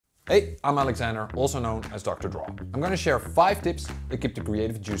Hey, I'm Alexander, also known as Dr. Draw. I'm going to share 5 tips that keep the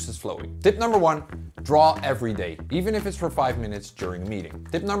creative juices flowing. Tip number 1, draw every day, even if it's for 5 minutes during a meeting.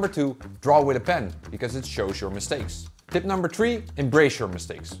 Tip number 2, draw with a pen, because it shows your mistakes. Tip number 3, embrace your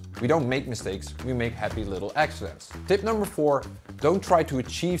mistakes. We don't make mistakes, we make happy little accidents. Tip number 4, don't try to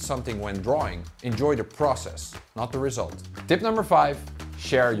achieve something when drawing. Enjoy the process, not the result. Tip number 5,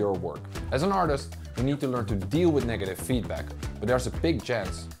 share your work. As an artist, you need to learn to deal with negative feedback, but there's a big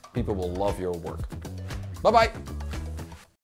chance people will love your work. Bye bye!